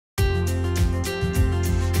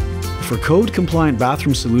For code-compliant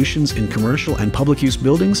bathroom solutions in commercial and public use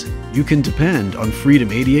buildings, you can depend on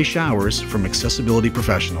Freedom ADA showers from accessibility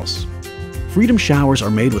professionals. Freedom showers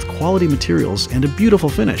are made with quality materials and a beautiful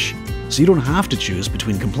finish, so you don't have to choose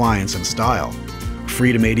between compliance and style.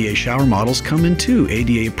 Freedom ADA shower models come in two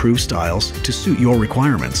ADA-approved styles to suit your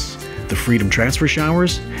requirements: the Freedom Transfer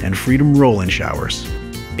Showers and Freedom Roll-In Showers.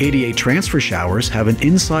 ADA Transfer Showers have an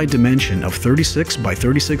inside dimension of 36 by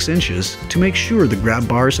 36 inches to make sure the grab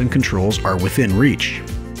bars and controls are within reach.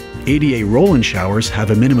 ADA Roll-In Showers have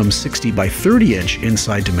a minimum 60 by 30 inch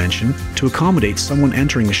inside dimension to accommodate someone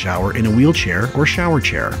entering the shower in a wheelchair or shower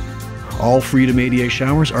chair. All Freedom ADA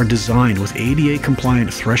showers are designed with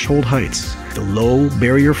ADA-compliant threshold heights. The low,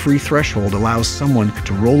 barrier-free threshold allows someone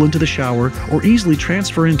to roll into the shower or easily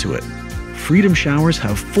transfer into it. Freedom showers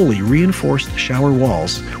have fully reinforced shower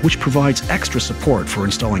walls, which provides extra support for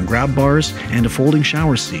installing grab bars and a folding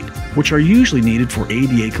shower seat, which are usually needed for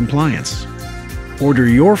ADA compliance. Order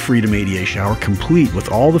your Freedom ADA shower complete with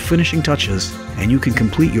all the finishing touches, and you can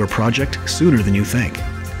complete your project sooner than you think.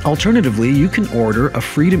 Alternatively, you can order a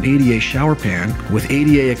Freedom ADA shower pan with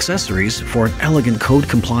ADA accessories for an elegant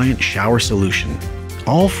code-compliant shower solution.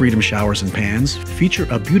 All Freedom showers and pans feature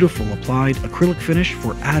a beautiful applied acrylic finish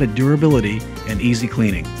for added durability and easy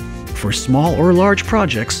cleaning. For small or large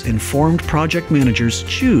projects, informed project managers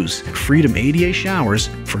choose Freedom ADA showers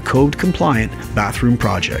for code-compliant bathroom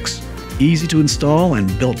projects. Easy to install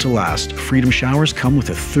and built to last, Freedom showers come with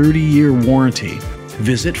a 30-year warranty.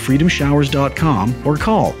 Visit freedomshowers.com or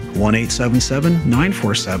call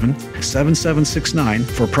 1-877-947-7769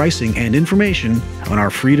 for pricing and information on our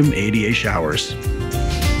Freedom ADA showers.